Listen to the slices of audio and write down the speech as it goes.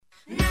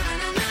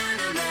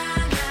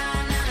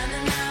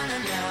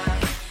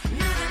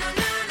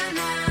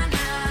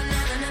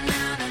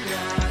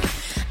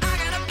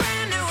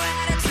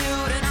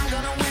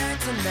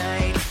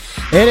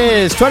It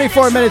is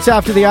 24 minutes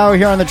after the hour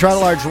here on the Toronto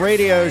Large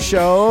Radio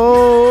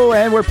Show,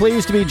 and we're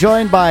pleased to be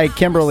joined by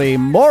Kimberly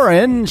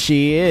Morin.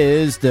 She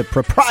is the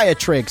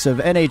proprietrix of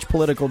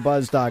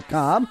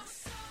nhpoliticalbuzz.com.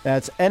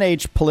 That's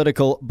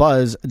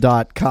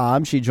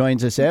nhpoliticalbuzz.com. She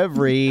joins us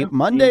every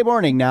Monday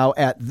morning now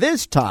at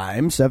this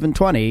time,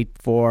 7:20,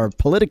 for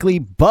Politically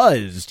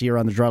Buzzed here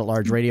on the Toronto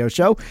Large Radio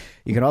Show.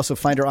 You can also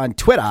find her on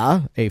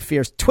Twitter, a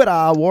fierce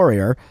Twitter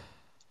warrior,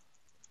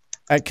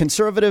 at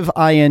Conservative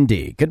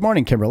IND. Good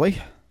morning, Kimberly.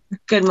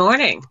 Good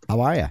morning.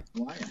 How are you?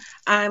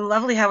 I'm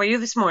lovely. How are you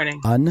this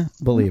morning?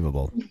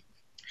 Unbelievable.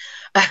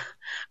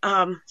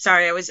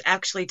 Sorry, I was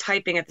actually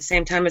typing at the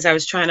same time as I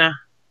was trying to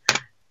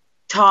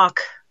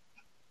talk.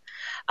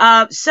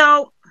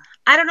 So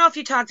I don't know if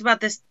you talked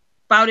about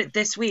it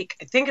this week.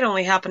 I think it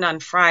only happened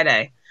on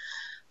Friday.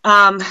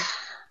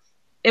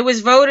 It was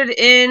voted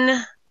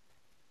in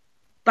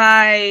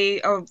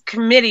by a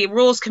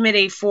rules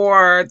committee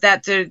for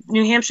that the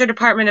New Hampshire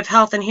Department of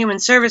Health and Human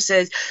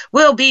Services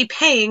will be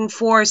paying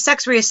for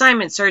sex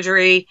reassignment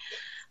surgery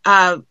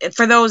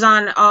for those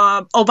on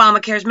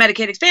Obamacare's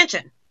Medicaid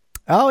expansion.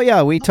 Oh,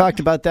 yeah. We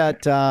talked about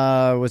that.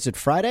 Was it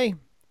Friday?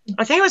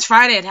 I think it was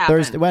Friday it happened.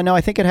 Thursday. Well, no,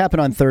 I think it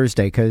happened on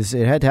Thursday because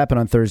it had to happen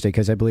on Thursday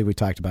because I believe we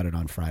talked about it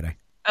on Friday.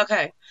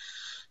 Okay.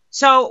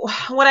 So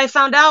what I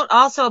found out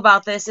also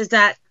about this is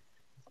that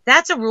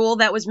that's a rule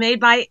that was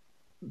made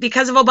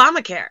because of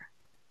Obamacare.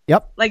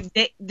 Yep. Like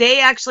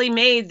they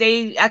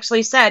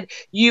actually said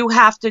you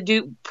have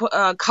to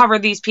cover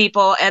these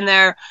people and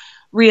their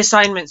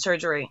reassignment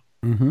surgery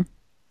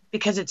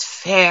because it's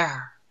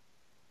fair.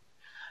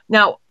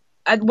 Now,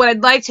 what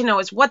I'd like to know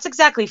is what's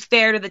exactly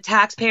fair to the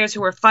taxpayers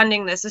who are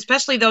funding this,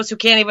 especially those who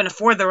can't even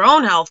afford their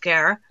own health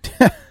care.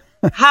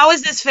 How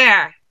is this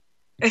fair?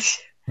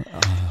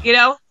 You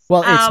know?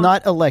 Well, it's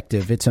not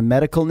elective. It's a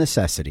medical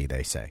necessity,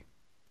 they say.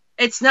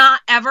 It's not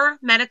ever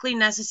medically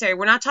necessary.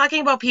 We're not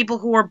talking about people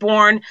who are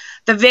born,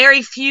 the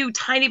very few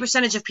tiny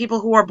percentage of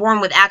people who are born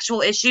with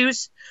actual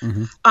issues.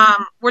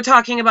 We're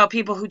talking about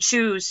people who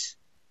choose,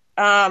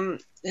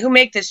 who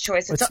make this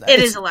choice. It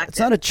is elective. It's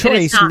not a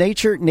choice.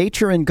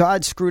 Nature and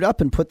God screwed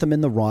up and put them in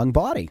the wrong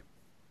body.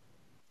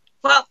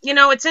 Well,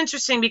 it's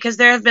interesting because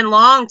there have been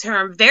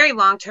very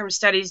long-term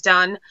studies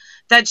done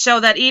that show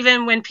that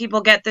even when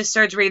people get this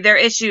surgery, their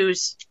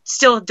issues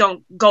still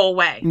don't go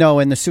away. No,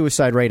 and the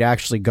suicide rate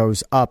actually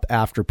goes up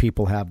after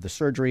people have the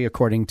surgery,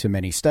 according to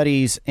many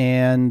studies.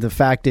 And the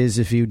fact is,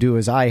 if you do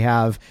as I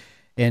have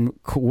and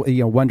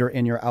wonder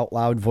in your out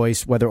loud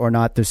voice whether or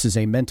not this is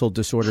a mental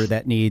disorder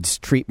that needs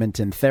treatment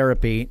and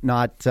therapy,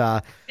 not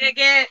a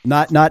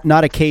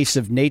case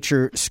of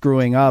nature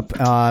screwing up,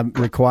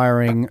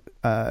 requiring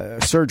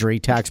surgery,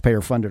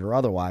 taxpayer funded or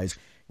otherwise,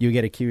 you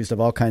get accused of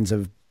all kinds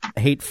of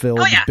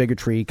hate-filled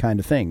bigotry kind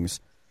of things.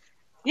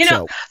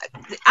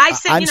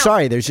 I'm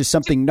sorry. There's just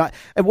something not.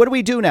 What do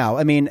we do now?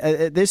 I mean,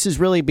 this is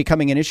really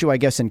becoming an issue, I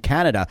guess, in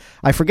Canada.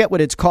 I forget what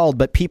it's called,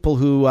 but people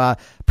who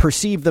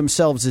perceive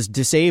themselves as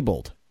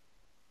disabled.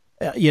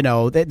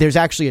 There's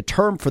actually a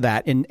term for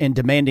that in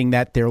demanding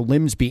that their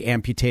limbs be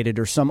amputated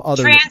or some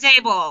other.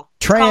 Transable.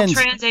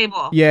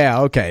 Transable.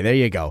 Yeah. Okay. There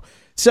you go.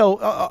 So,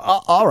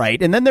 all right.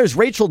 And then there's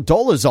Rachel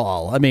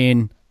Dolezal. I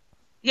mean.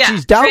 Yeah,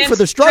 she's down for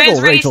the struggle,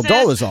 Rachel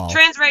Dolezal.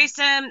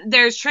 Transracism,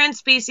 there's trans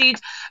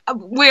species,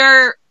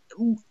 where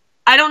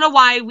I don't know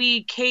why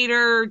we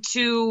cater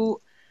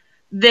to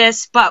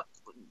this, but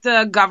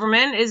the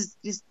government is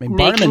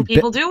making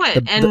people do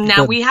it, and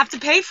now we have to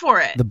pay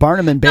for it. The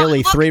Barnum and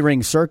Bailey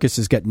three-ring circus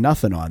has got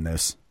nothing on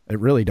this. It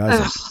really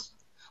doesn't.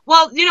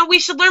 Well, we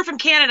should learn from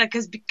Canada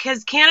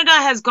because Canada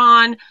has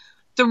gone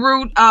the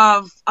route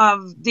of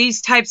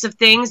these types of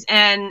things,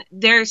 and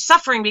they're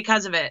suffering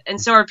because of it,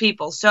 and so are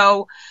people.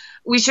 So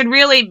we should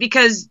really,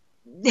 because,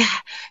 they're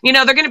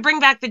going to bring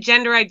back the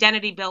gender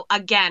identity bill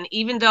again,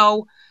 even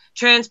though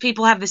trans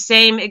people have the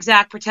same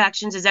exact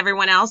protections as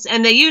everyone else,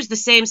 and they use the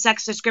same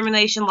sex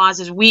discrimination laws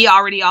as we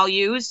already all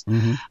use.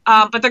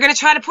 But they're going to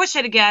try to push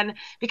it again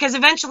because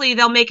eventually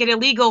they'll make it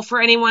illegal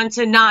for anyone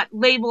to not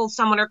label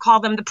someone or call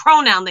them the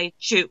pronoun they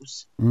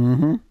choose.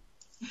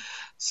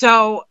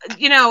 So,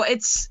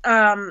 it's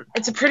a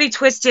pretty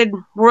twisted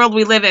world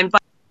we live in,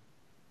 but,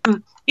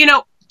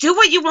 do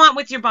what you want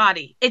with your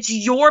body. It's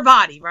your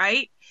body,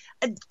 right?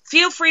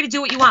 Feel free to do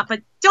what you want,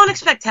 but don't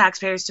expect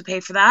taxpayers to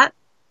pay for that.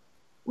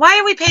 Why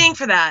are we paying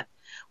for that?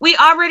 We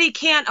already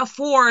can't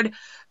afford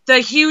the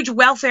huge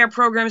welfare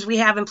programs we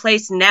have in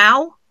place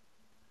now,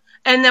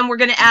 and then we're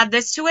going to add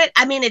this to it.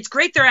 I mean, it's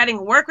great they're adding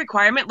a work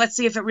requirement. Let's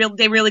see if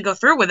they really go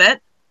through with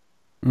it.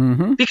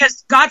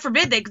 Because, God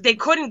forbid, they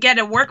couldn't get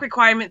a work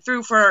requirement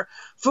through for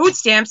food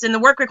stamps, and the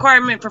work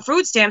requirement for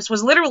food stamps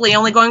was literally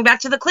only going back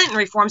to the Clinton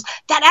reforms.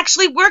 That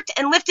actually worked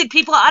and lifted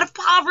people out of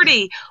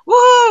poverty.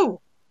 Woo!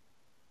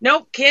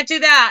 Nope, can't do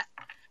that.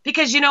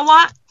 Because you know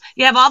what?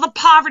 You have all the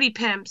poverty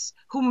pimps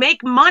who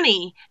make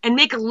money and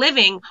make a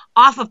living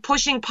off of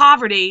pushing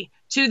poverty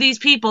to these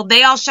people.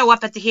 They all show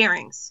up at the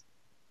hearings.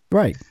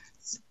 Right.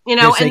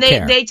 Yes, and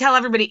they tell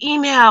everybody,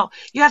 email,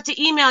 you have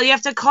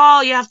to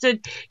call, you have to,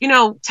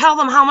 tell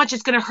them how much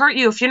it's going to hurt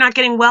you if you're not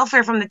getting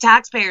welfare from the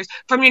taxpayers,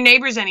 from your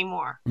neighbors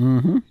anymore.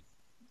 Mm-hmm.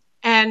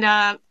 And,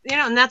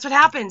 and that's what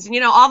happens.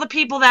 And, all the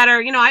people that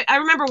are, I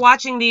remember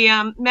watching the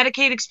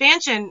Medicaid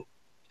expansion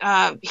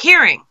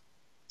hearing,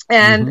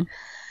 and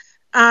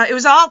it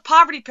was all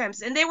poverty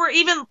pimps, and they were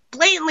even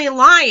blatantly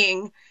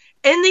lying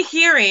in the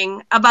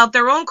hearing about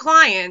their own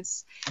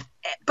clients.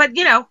 But,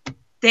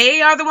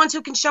 they are the ones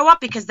who can show up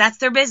because that's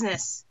their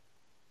business.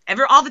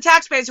 All the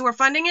taxpayers who are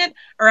funding it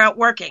are out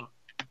working.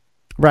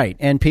 Right.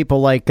 And people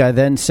like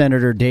then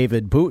Senator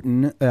David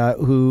Booten,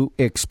 who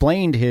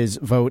explained his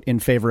vote in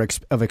favor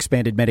of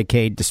expanded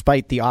Medicaid,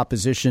 despite the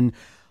opposition,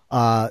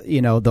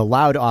 the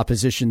loud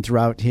opposition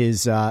throughout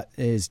his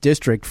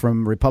district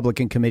from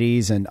Republican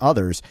committees and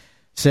others,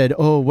 said,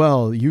 oh,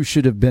 well, you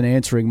should have been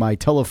answering my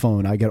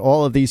telephone. I get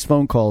all of these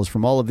phone calls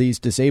from all of these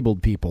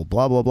disabled people,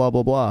 blah, blah, blah,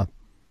 blah, blah.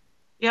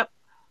 Yep.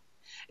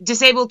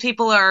 Disabled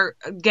people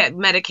get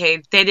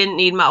Medicaid. They didn't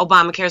need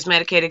Obamacare's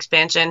Medicaid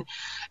expansion.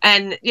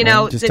 And,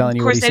 of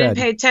course, they didn't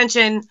pay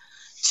attention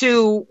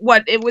to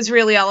what it was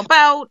really all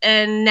about.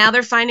 And now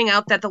they're finding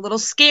out that the little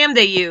scam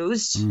they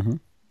used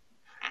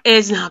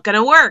is not going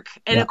to work.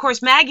 And, of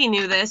course, Maggie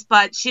knew this,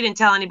 but she didn't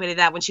tell anybody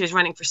that when she was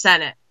running for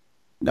Senate.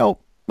 No.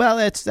 Well,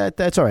 that's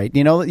all right.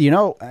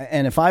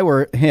 And if I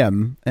were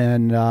him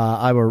and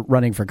I were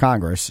running for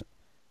Congress,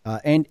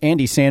 and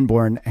Andy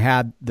Sanborn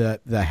had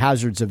the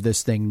hazards of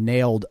this thing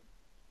nailed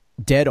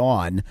dead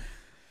on.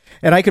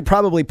 And I could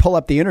probably pull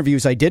up the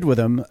interviews I did with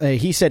him.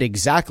 He said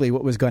exactly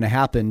what was going to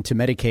happen to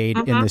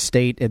Medicaid in the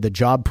state, and the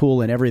job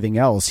pool and everything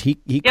else.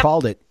 He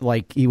called it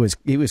like he was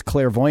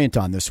clairvoyant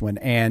on this one,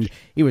 and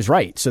he was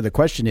right. So the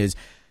question is,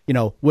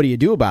 what do you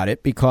do about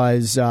it?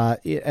 Because,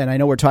 and I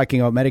know we're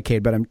talking about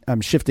Medicaid, but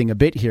I'm shifting a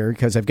bit here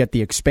because I've got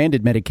the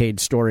expanded Medicaid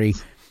story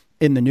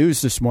in the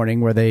news this morning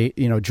where they,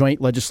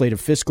 Joint Legislative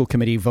Fiscal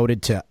Committee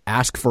voted to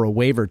ask for a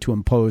waiver to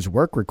impose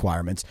work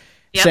requirements,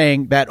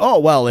 saying that, oh,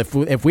 well, if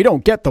we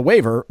don't get the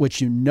waiver,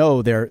 which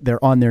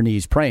they're on their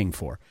knees praying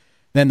for,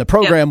 then the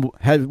program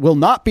will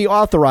not be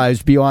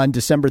authorized beyond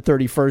December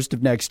 31st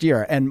of next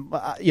year. And,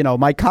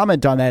 my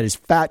comment on that is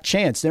fat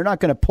chance. They're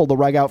not going to pull the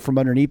rug out from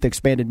underneath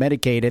expanded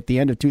Medicaid at the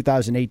end of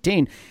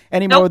 2018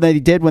 any more than they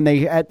did when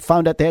they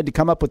found out they had to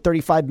come up with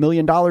 $35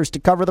 million to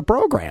cover the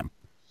program.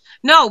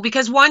 No,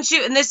 because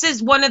and this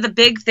is one of the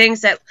big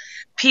things that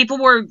people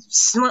were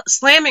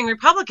slamming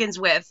Republicans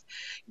with,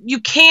 you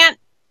can't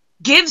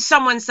give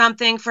someone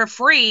something for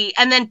free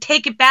and then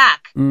take it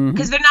back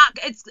because they're not.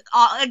 It's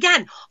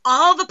again,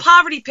 all the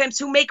poverty pimps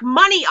who make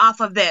money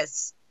off of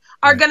this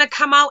are going to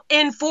come out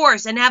in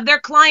force and have their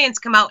clients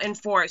come out in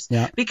force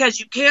because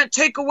you can't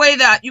take away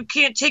that. You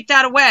can't take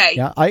that away.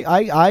 Yeah,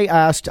 I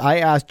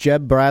asked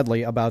Jeb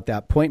Bradley about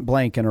that point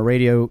blank in a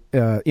radio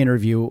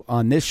interview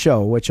on this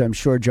show, which I'm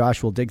sure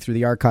Josh will dig through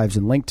the archives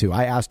and link to.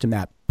 I asked him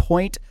that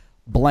point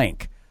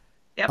blank.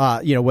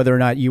 Yep. Whether or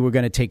not you were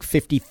going to take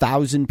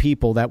 50,000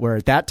 people that were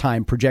at that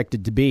time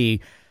projected to be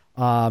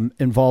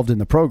involved in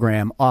the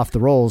program off the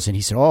rolls. And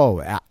he said,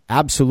 oh,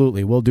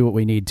 absolutely. We'll do what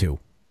we need to.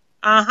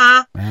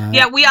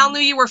 Yeah, we all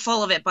knew you were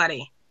full of it,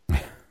 buddy.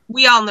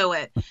 We all knew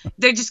it.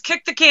 They just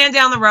kicked the can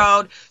down the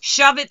road,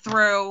 shove it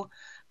through,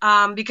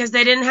 because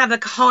they didn't have the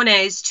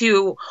cojones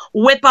to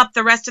whip up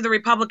the rest of the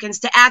Republicans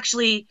to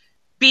actually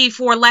be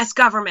for less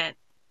government.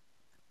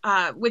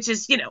 Which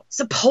is,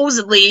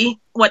 supposedly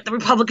what the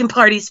Republican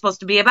Party is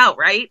supposed to be about,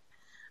 right?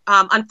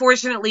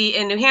 Unfortunately,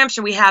 in New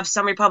Hampshire, we have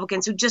some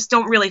Republicans who just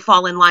don't really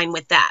fall in line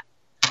with that,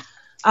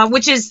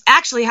 which is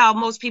actually how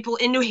most people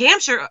in New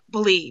Hampshire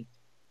believe,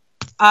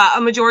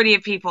 a majority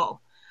of people.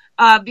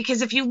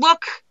 Because if you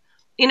look,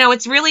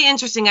 it's really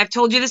interesting. I've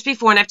told you this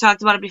before, and I've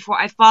talked about it before.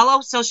 I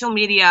follow social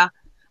media,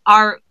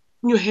 our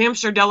New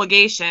Hampshire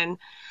delegation,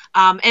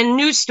 and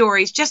news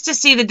stories just to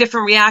see the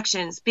different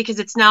reactions because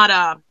it's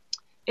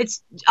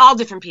all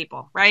different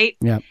people, right?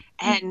 Yeah.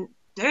 And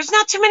there's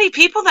not too many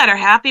people that are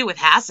happy with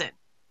Hassan.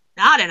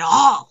 Not at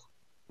all.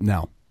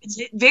 No. It's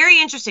very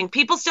interesting.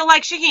 People still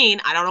like Shaheen.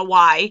 I don't know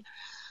why.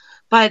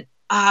 But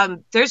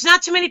there's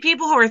not too many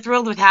people who are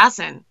thrilled with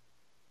Hassan.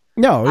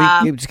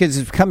 No, because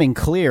it's becoming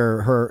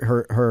clear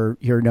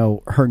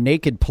her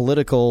naked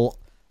political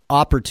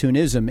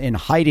opportunism in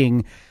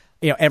hiding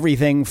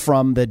everything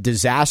from the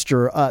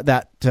disaster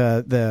that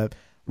the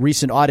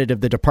recent audit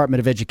of the Department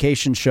of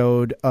Education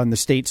showed on the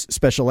state's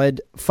special ed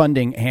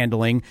funding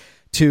handling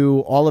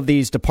to all of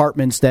these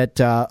departments that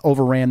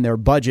overran their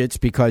budgets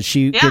because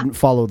she didn't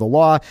follow the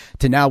law,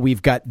 to now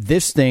we've got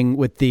this thing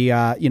with the,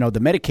 the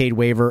Medicaid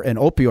waiver and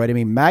opioid. I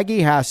mean,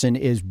 Maggie Hassan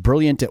is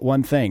brilliant at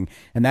one thing,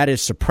 and that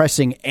is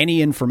suppressing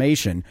any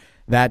information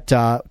that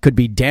could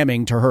be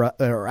damning to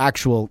her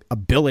actual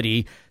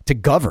ability to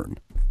govern.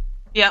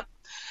 Yep.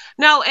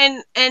 No,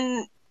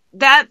 and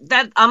that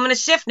I'm going to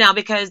shift now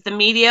because the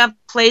media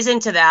plays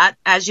into that,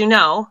 as you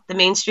know, the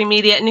mainstream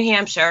media in New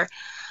Hampshire.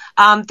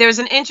 There's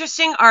an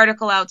interesting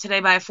article out today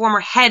by a former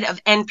head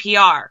of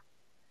NPR,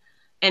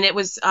 and it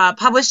was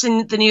published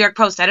in the New York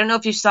Post. I don't know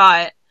if you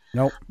saw it.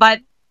 Nope.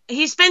 But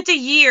he spent a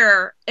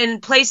year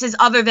in places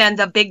other than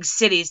the big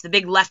cities, the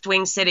big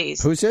left-wing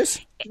cities. Who's this?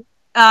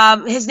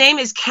 His name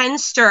is Ken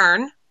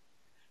Stern,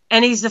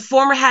 and he's the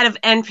former head of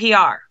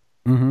NPR.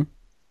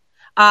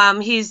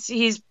 Mm-hmm. He's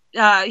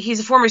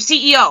a former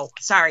CEO,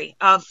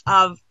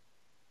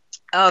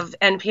 of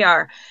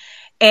NPR,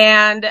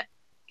 and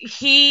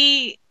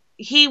he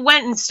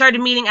went and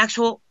started meeting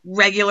actual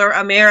regular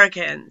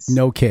Americans.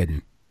 No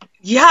kidding.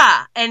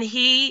 Yeah, and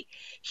he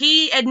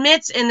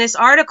admits in this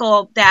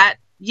article that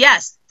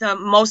yes,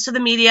 most of the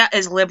media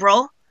is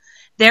liberal,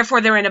 therefore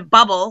they're in a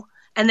bubble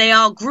and they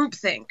all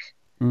groupthink.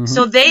 Mm-hmm.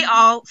 So they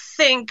all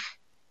think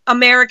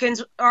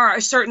Americans are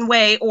a certain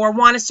way or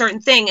want a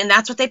certain thing, and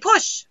that's what they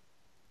push.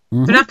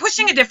 Mm-hmm. They're not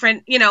pushing a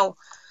different,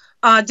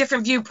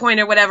 different viewpoint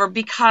or whatever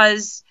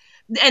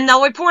and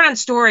they'll report on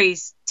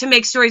stories to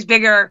make stories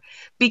bigger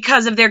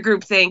because of their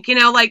groupthink.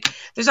 Like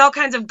there's all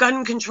kinds of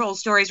gun control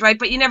stories, right?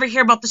 But you never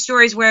hear about the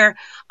stories where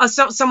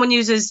someone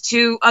uses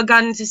a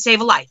gun to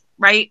save a life,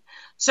 right?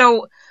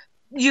 So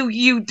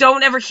you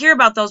don't ever hear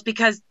about those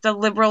because the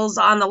liberals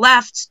on the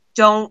left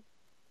don't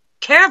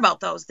care about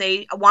those.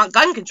 They want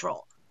gun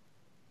control.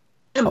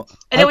 And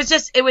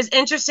it was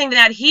interesting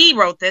that he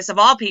wrote this, of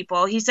all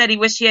people. He said he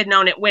wished he had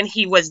known it when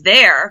he was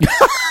there.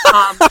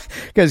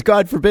 Because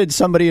God forbid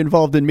somebody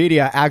involved in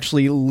media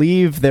actually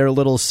leave their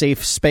little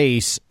safe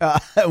space,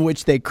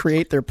 which they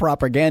create their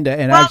propaganda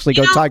and actually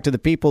go talk to the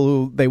people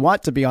who they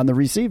want to be on the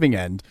receiving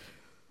end.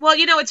 Well,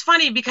 it's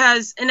funny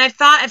because, and I've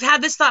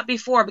had this thought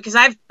before because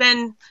I've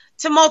been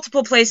to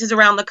multiple places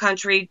around the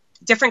country,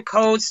 different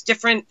coasts,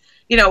 different,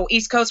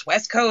 East Coast,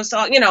 West Coast,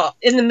 all,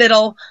 in the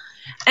middle.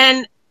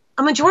 And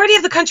a majority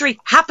of the country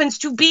happens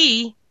to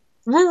be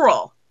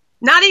rural,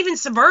 not even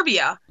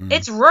suburbia. Mm.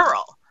 It's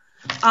rural.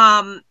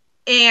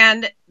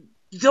 And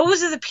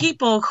those are the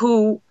people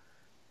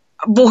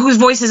whose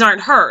voices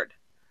aren't heard.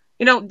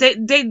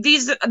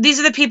 These are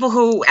the people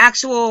who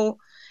actual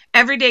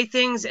everyday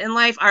things in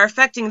life are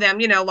affecting them,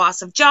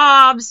 loss of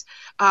jobs,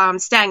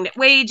 stagnant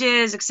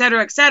wages, et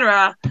cetera, et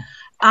cetera.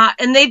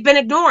 And they've been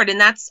ignored. And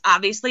that's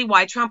obviously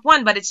why Trump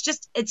won. But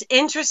it's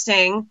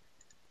interesting.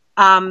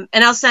 And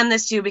I'll send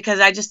this to you because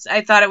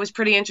I thought it was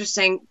pretty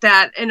interesting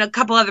that, and a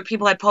couple other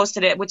people had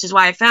posted it, which is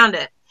why I found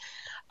it,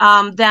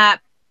 that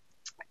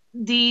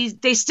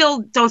they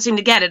still don't seem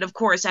to get it, of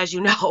course, as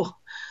you know.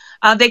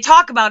 They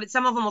talk about it.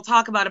 Some of them will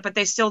talk about it, but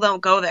they still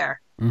don't go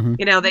there.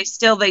 Mm-hmm.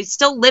 They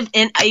still live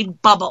in a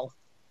bubble.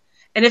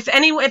 And if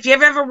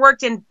you've ever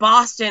worked in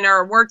Boston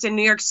or worked in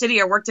New York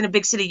City or worked in a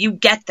big city, you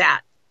get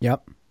that.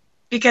 Yep.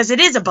 Because it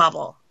is a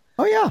bubble.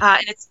 Oh, yeah.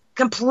 And it's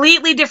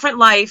completely different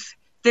life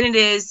than it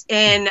is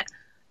in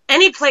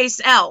any place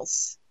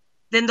else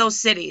than those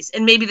cities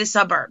and maybe the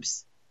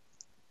suburbs.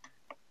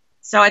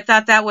 So I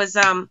thought that was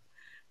a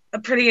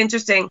pretty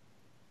interesting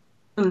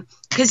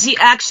because he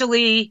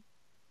actually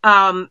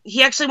went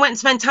and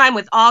spent time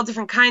with all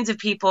different kinds of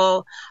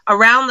people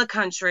around the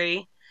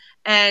country,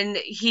 and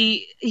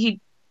he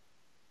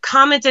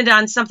commented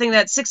on something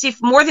that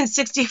more than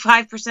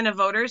 65% of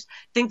voters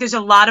think there's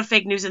a lot of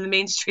fake news in the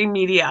mainstream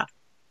media.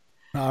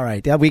 All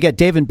right. We got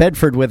Dave in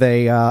Bedford with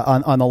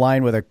on the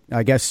line with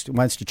I guess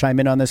wants to chime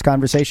in on this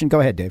conversation. Go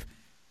ahead, Dave.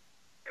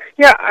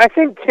 Yeah, I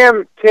think,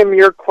 Tim,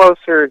 you're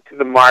closer to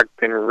the mark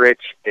than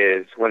Rich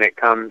is when it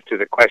comes to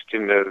the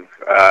question of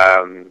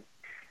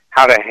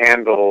how to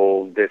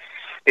handle this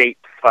state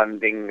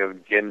funding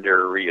of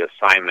gender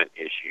reassignment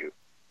issue.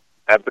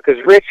 Because,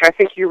 Rich, I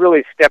think you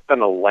really stepped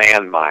on a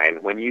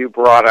landmine when you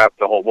brought up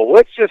the whole, well,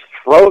 let's just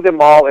throw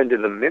them all into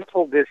the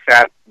mental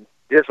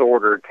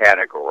disorder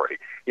category.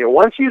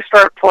 Once you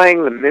start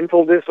playing the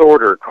mental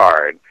disorder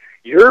card,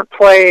 you're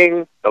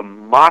playing the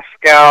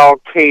Moscow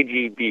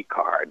KGB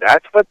card.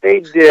 That's what they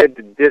did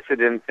to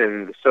dissidents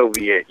in the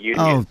Soviet Union.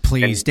 Oh,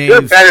 please, and Dave.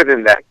 You're better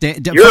than that.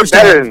 You're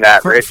better than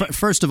that, Rich.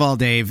 First of all,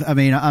 Dave, I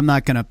mean, I'm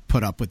not going to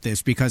put up with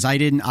this because I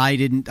didn't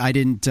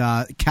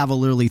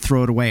cavalierly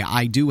throw it away.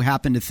 I do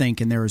happen to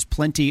think, and there is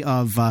plenty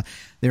of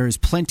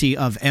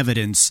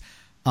evidence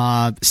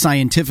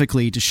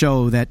scientifically to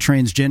show that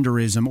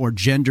transgenderism or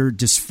gender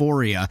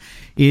dysphoria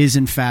is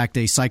in fact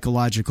a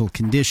psychological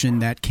condition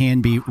that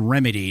can be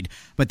remedied.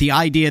 But the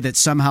idea that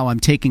somehow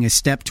I'm taking a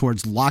step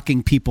towards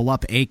locking people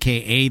up,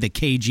 aka the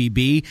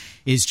KGB,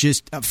 is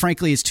just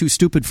frankly, it's too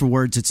stupid for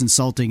words. It's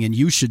insulting, and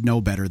you should know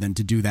better than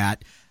to do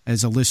that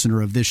as a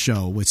listener of this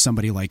show with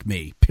somebody like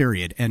me.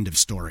 Period. End of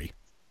story.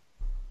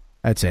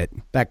 That's it.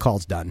 That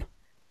call's done.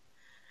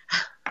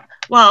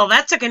 Well,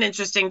 that took an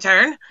interesting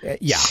turn.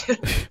 Yeah.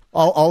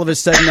 all of a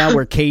sudden now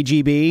we're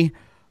KGB.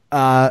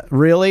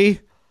 Really?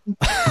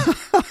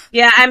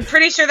 Yeah, I'm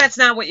pretty sure that's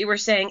not what you were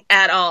saying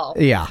at all.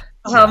 Yeah.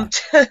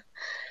 But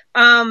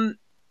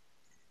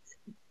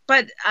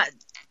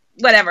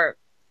whatever.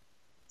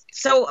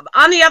 So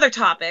on the other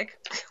topic,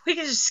 we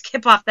can just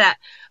skip off that.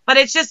 But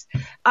it's just,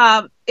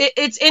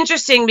 it's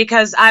interesting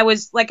because I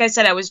was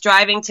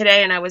driving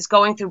today and I was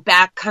going through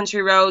back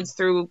country roads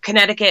through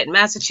Connecticut and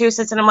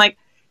Massachusetts, and I'm like,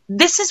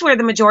 this is where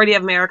the majority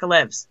of America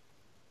lives,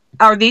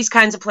 are these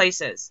kinds of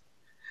places.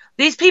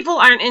 These people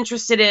aren't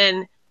interested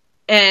in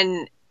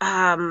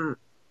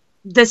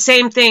the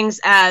same things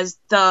as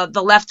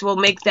the left will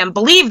make them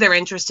believe they're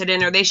interested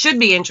in, or they should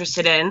be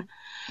interested in,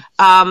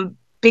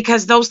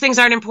 because those things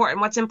aren't important.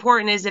 What's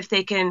important is if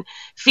they can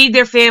feed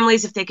their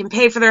families, if they can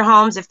pay for their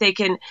homes, if they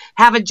can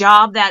have a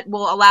job that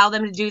will allow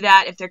them to do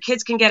that, if their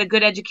kids can get a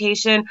good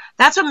education.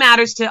 That's what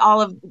matters to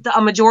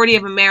a majority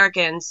of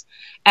Americans.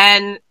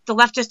 And the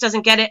left just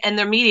doesn't get it, and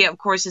their media, of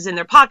course, is in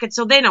their pocket,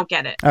 so they don't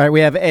get it. All right, we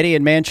have Eddie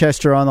in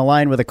Manchester on the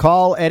line with a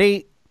call.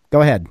 Eddie,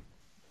 go ahead.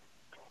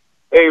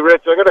 Hey,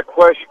 Rich, I got a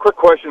quick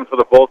question for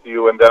the both of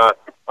you, and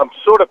I'm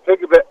sort of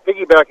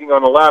piggybacking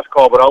on the last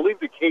call, but I'll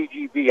leave the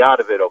KGB out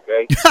of it,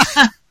 okay?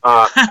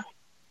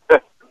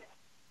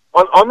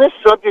 On this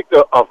subject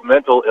of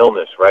mental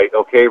illness, right,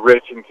 okay,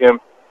 Rich and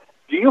Kim,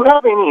 do you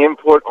have any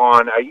input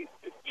on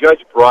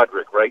Judge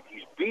Broderick, right?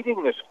 He's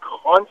beating this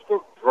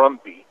constant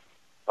drumbeat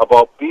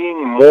about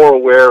being more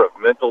aware of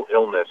mental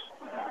illness.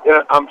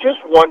 And I'm just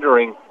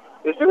wondering,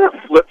 is there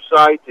a flip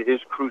side to his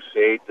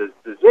crusade?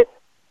 Does it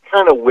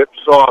kind of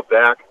whipsaw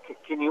back?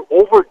 Can you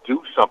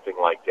overdo something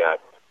like that?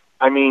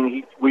 I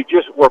mean,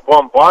 we're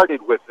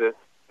bombarded with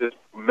this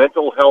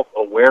mental health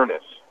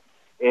awareness,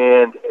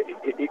 and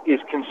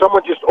can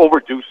someone just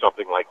overdo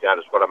something like that?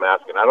 Is what I'm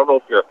asking. I don't know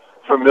if you're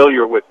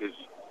familiar with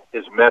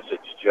his message,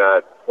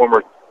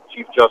 former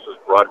Chief Justice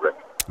Broderick.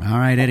 All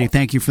right, Eddie,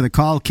 thank you for the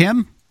call.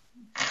 Kim?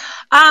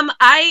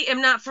 I am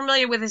not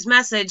familiar with his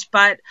message,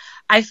 but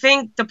I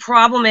think the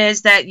problem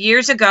is that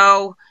years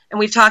ago, and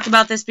we've talked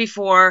about this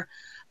before,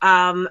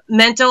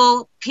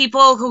 mental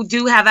people who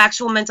do have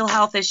actual mental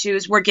health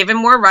issues were given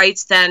more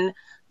rights than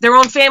their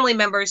own family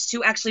members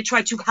to actually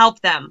try to help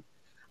them.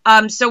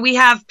 So we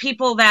have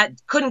people that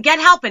couldn't get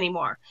help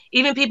anymore,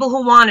 even people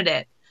who wanted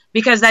it,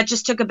 because that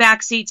just took a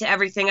backseat to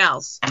everything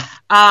else.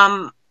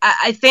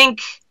 I think,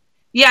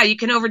 yeah, you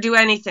can overdo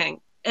anything.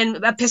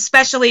 And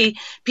especially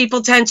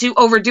people tend to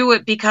overdo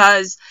it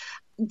because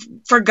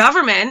for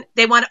government,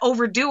 they want to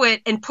overdo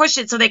it and push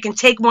it so they can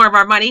take more of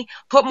our money,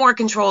 put more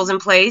controls in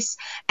place,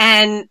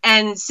 and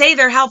say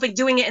they're helping,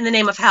 doing it in the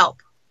name of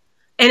help.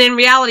 And in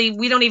reality,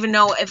 we don't even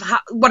know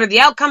what are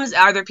the outcomes.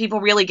 Are there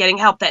people really getting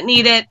help that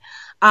need it?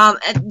 And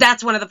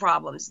that's one of the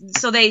problems.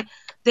 So they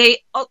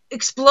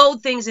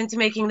explode things into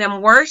making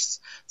them worse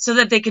so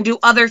that they can do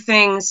other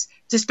things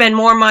to spend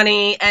more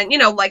money. And,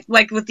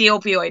 like with the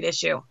opioid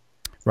issue.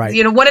 Right.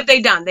 What have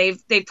they done?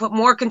 They've put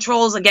more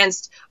controls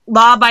against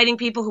law-abiding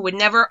people who would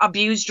never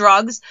abuse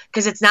drugs,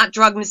 because it's not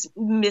drug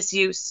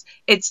misuse,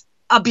 it's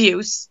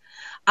abuse.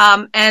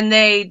 And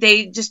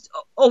they just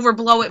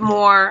overblow it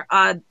more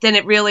than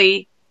it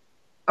really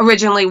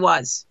originally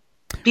was.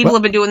 People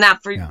have been doing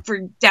that for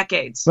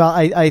decades. Well,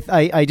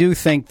 I do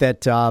think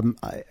that,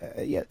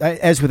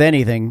 as with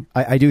anything,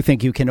 I do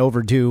think you can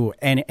overdo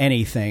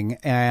anything.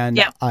 And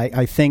yeah.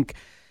 I think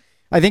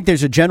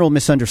there's a general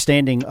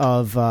misunderstanding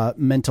of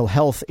mental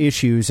health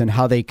issues and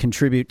how they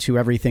contribute to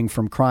everything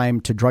from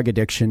crime to drug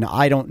addiction.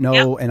 I don't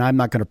know, and I'm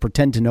not going to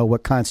pretend to know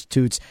what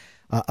constitutes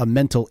a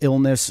mental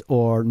illness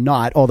or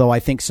not, although I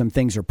think some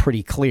things are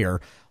pretty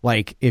clear,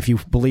 like if you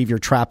believe you're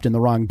trapped in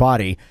the wrong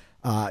body.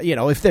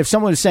 If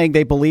someone is saying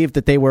they believe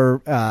that they were,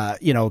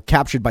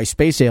 captured by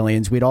space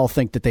aliens, we'd all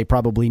think that they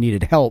probably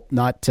needed help,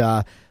 not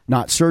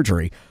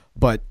surgery.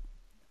 But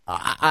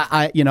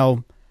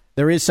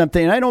there is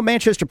something, and I know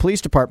Manchester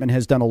Police Department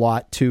has done a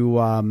lot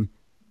to,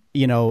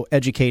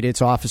 educate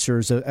its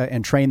officers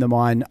and train them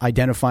on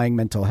identifying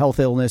mental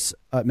illness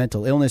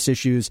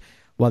issues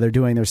while they're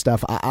doing their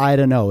stuff. I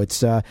don't know.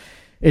 It's a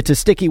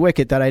sticky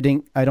wicket that I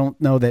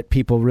don't know that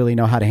people really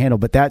know how to handle.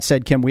 But that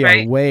said, Kim, we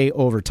are way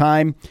over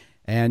time,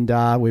 and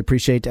we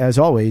appreciate, as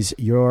always,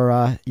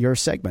 your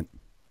segment.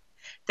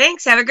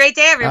 Thanks. Have a great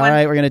day, everyone. All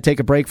right, we're going to take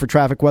a break for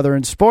traffic, weather,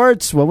 and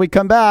sports. When we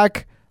come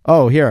back,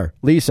 here,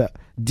 Lisa.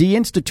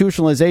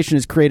 Deinstitutionalization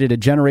has created a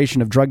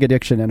generation of drug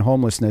addiction and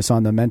homelessness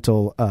on the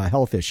mental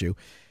health issue.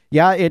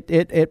 Yeah,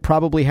 it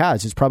probably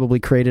has. It's probably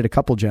created a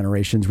couple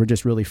generations. We're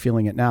just really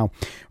feeling it now.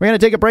 We're going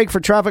to take a break for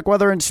traffic,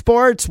 weather, and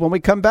sports. When we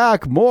come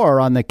back, more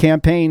on the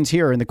campaigns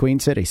here in the Queen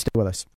City. Stay with us.